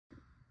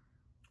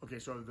Okay,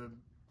 so the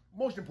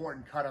most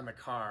important cut on the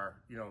car,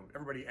 you know,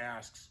 everybody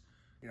asks,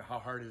 you know, how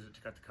hard is it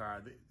to cut the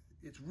car?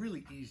 It's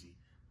really easy,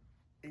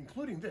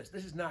 including this.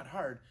 This is not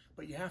hard,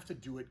 but you have to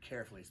do it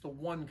carefully. It's the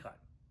one cut.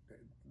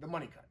 The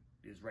money cut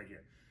is right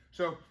here.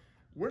 So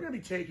we're going to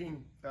be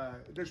taking,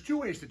 there's two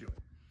ways to do it.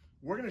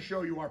 We're going to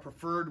show you our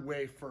preferred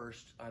way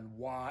first on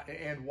why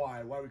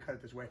we cut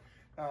it this way.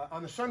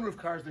 On the sunroof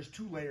cars, there's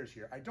two layers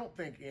here. I don't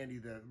think, Andy,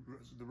 the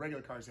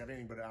regular cars have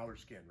anything but an outer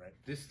skin, right?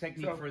 This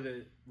technique for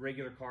the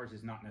regular cars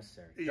is not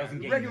necessary. Yeah,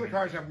 the regular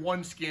cars have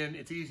one skin.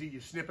 It's easy.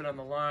 You snip it on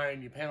the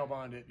line, you panel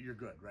bond it, you're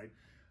good, right?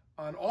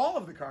 On all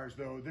of the cars,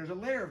 though, there's a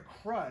layer of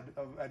crud,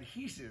 of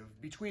adhesive,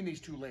 between these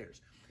two layers.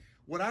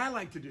 What I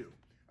like to do,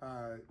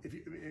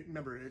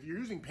 remember, if you're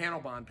using panel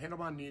bond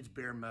needs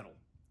bare metal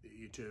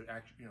to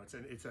actually, you know,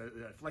 it's a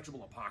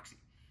flexible epoxy.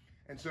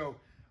 And so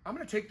I'm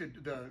going to take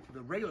the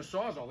regular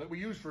Sawzall that we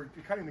use for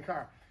cutting the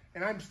car,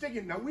 and I'm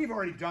sticking, now we've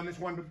already done this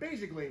one, but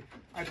basically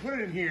I put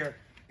it in here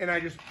and I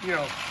just, you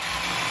know,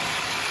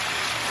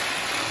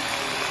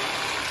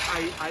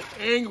 I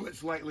angle it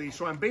slightly,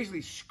 so I'm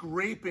basically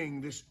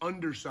scraping this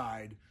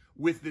underside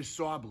with this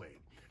saw blade.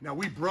 Now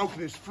we broke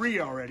this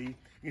free already.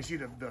 You can see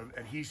the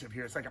adhesive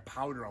here, it's like a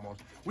powder almost.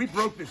 We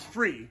broke this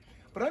free,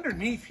 but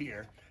underneath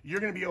here, you're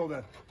gonna be able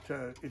to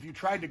if you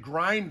tried to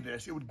grind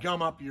this, it would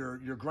gum up your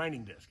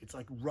grinding disc. It's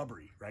like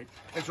rubbery, right?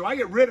 And so I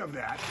get rid of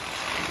that.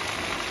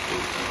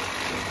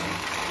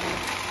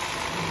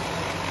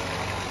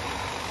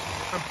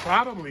 I'm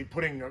probably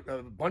putting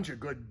a bunch of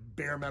good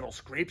bare metal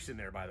scrapes in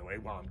there, by the way,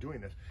 while I'm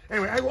doing this.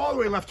 Anyway, I go all the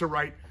way left to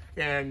right,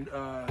 and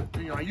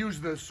you know, I use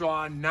the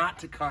saw not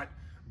to cut,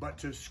 but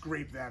to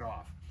scrape that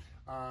off.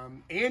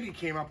 Andy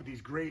came up with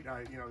these great,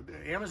 you know,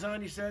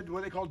 Amazon, he said, what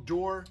are they called?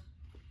 Door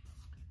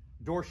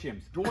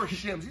shims. Door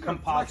shims. These are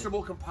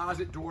flexible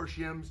composite door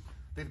shims.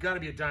 They've got to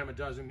be a dime a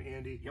dozen,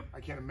 Andy. Yep.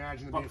 I can't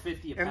imagine them. About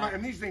 50 a pack.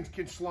 And these things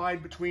can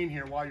slide between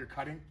here while you're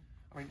cutting.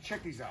 I mean,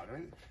 check these out. I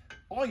mean,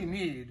 all you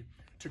need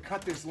to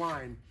cut this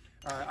line,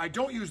 I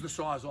don't use the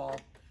Sawzall.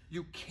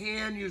 You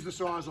can use the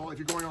Sawzall if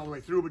you're going all the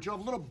way through, but you'll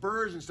have little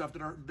burrs and stuff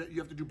that you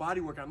have to do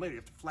body work on later. You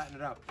have to flatten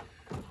it out.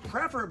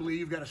 Preferably,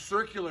 you've got a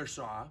circular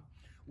saw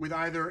with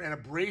either an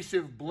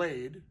abrasive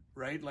blade,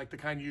 right, like the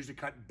kind you use to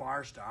cut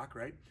bar stock,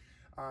 right,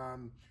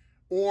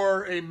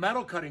 or a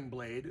metal cutting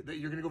blade that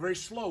you're going to go very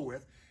slow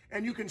with,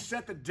 and you can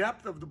set the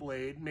depth of the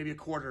blade maybe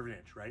 1/4 of an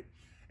inch, right,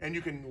 and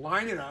you can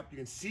line it up, you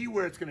can see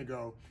where it's going to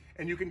go,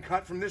 and you can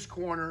cut from this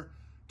corner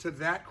to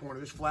that corner,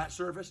 this flat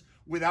surface,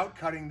 without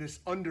cutting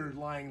this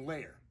underlying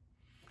layer.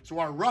 So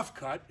our rough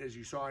cut, as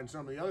you saw in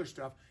some of the other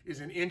stuff, is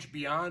an inch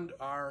beyond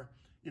our,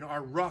 you know,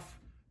 our rough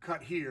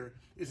cut here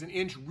is an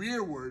inch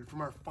rearward from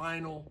our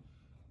final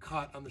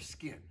cut on the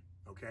skin,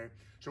 okay?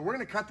 So we're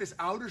gonna cut this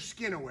outer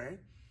skin away.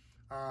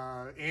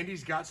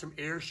 Andy's got some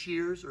air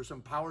shears or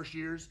some power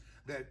shears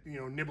that, you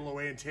know, nibble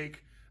away and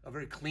take a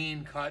very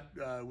clean cut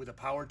with a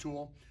power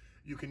tool.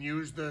 You can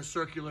use the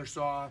circular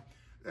saw.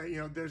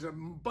 You know, there's a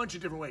bunch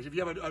of different ways. If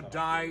you have a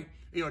die,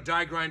 you know, a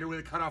die grinder with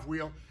a cutoff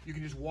wheel, you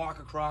can just walk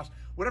across.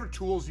 Whatever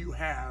tools you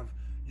have,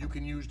 you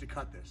can use to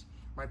cut this.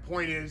 My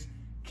point is,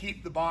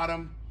 keep the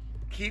bottom,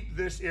 keep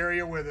this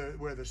area where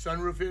the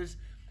sunroof is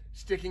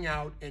sticking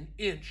out an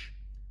inch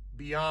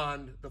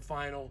beyond the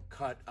final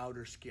cut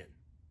outer skin.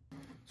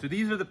 So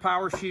these are the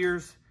power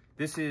shears.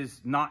 This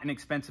is not an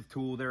expensive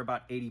tool. They're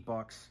about 80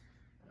 bucks.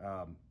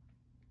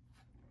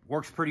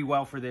 Works pretty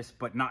well for this,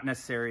 but not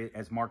necessary,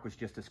 as Mark was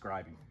just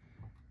describing.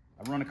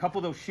 I run a couple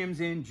of those shims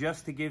in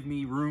just to give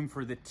me room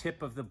for the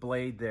tip of the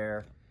blade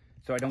there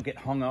so I don't get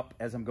hung up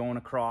as I'm going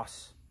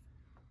across.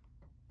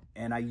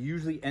 And I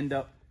usually end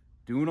up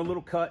doing a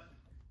little cut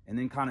and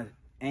then kind of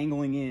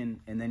angling in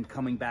and then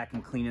coming back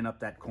and cleaning up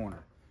that corner.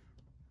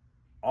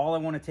 All I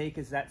want to take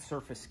is that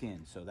surface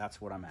skin, so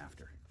that's what I'm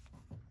after.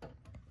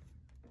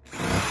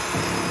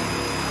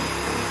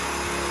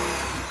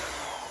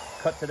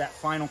 Cut to that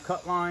final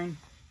cut line,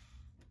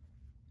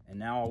 and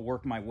now I'll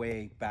work my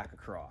way back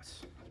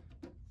across.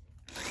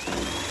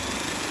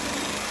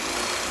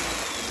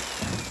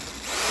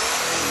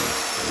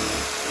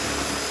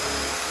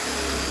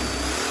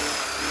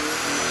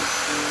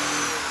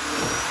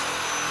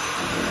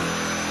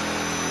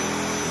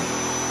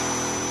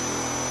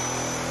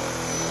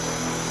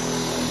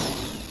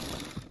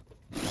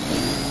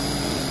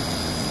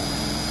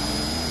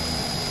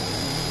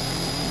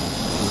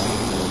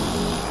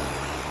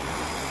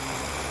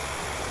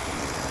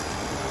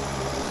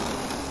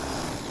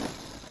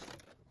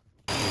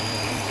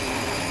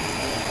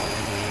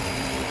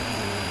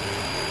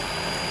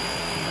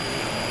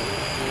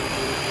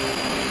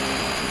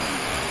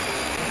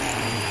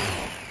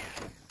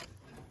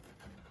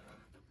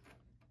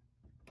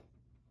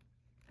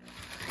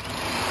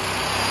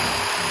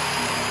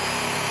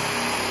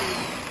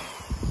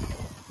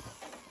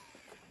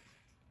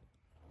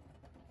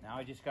 Now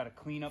I just got to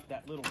clean up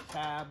that little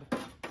tab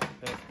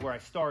where I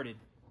started.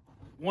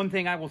 One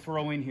thing I will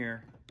throw in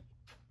here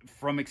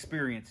from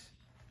experience,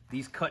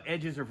 these cut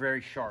edges are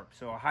very sharp,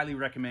 so I highly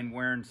recommend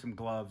wearing some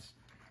gloves.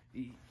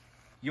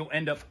 You'll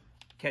end up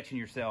catching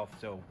yourself,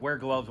 so wear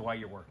gloves while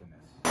you're working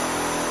this.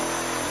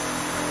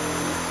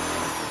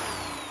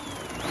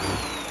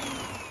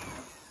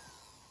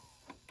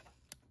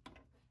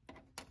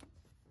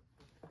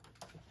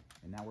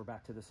 And now we're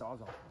back to the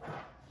Sawzall.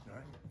 All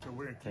right. So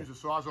we're going to use a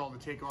Sawzall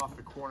to take off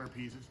the corner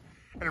pieces.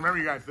 And remember,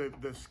 you guys,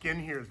 the skin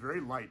here is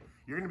very light.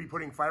 You're going to be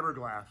putting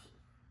fiberglass,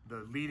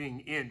 the leading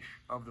inch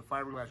of the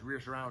fiberglass rear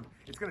surround.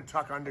 It's going to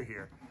tuck under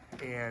here.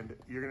 And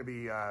you're going to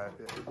be,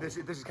 this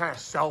is kind of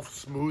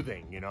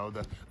self-smoothing, you know.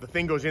 The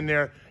thing goes in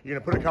there. You're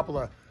going to put a couple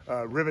of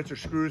rivets or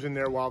screws in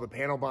there while the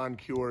panel bond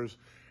cures.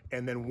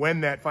 And then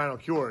when that final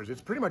cures,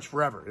 it's pretty much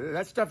forever.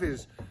 That stuff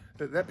is,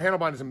 that panel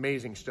bond is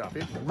amazing stuff.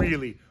 It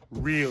really,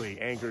 really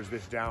anchors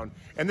this down.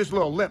 And this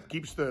little lip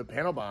keeps the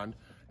panel bond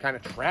kind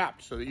of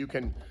trapped so that you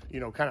can, you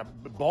know, kind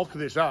of bulk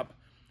this up,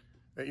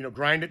 you know,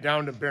 grind it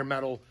down to bare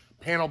metal,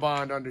 panel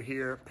bond under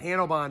here,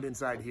 panel bond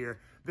inside here.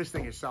 This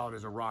thing is solid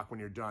as a rock when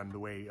you're done the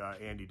way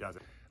Andy does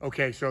it.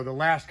 Okay, so the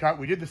last cut,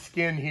 we did the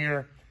skin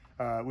here.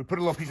 We put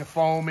a little piece of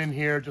foam in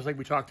here, just like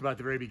we talked about at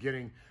the very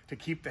beginning, to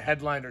keep the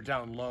headliner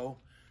down low,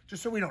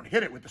 just so we don't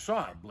hit it with the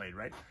saw blade,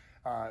 right?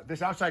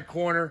 This outside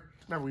corner,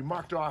 remember we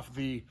marked off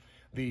the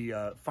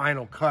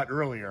final cut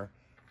earlier,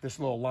 this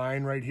little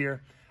line right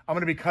here. I'm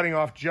gonna be cutting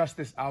off just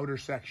this outer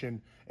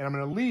section, and I'm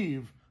gonna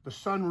leave the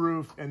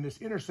sunroof and this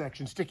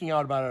intersection sticking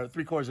out about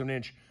 3/4 of an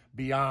inch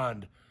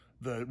beyond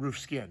the roof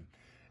skin.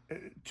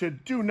 To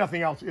do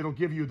nothing else, it'll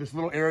give you this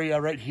little area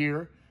right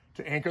here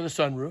to anchor the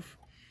sunroof,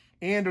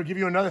 and it'll give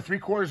you another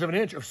 3/4 of an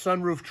inch of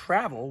sunroof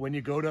travel when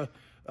you go to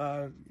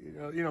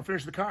you know,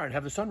 finish the car and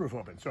have the sunroof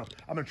open. So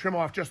I'm gonna trim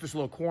off just this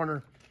little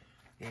corner,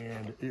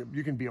 and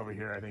you can be over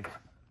here, I think.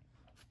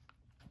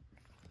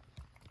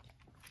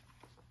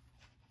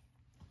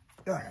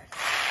 All right.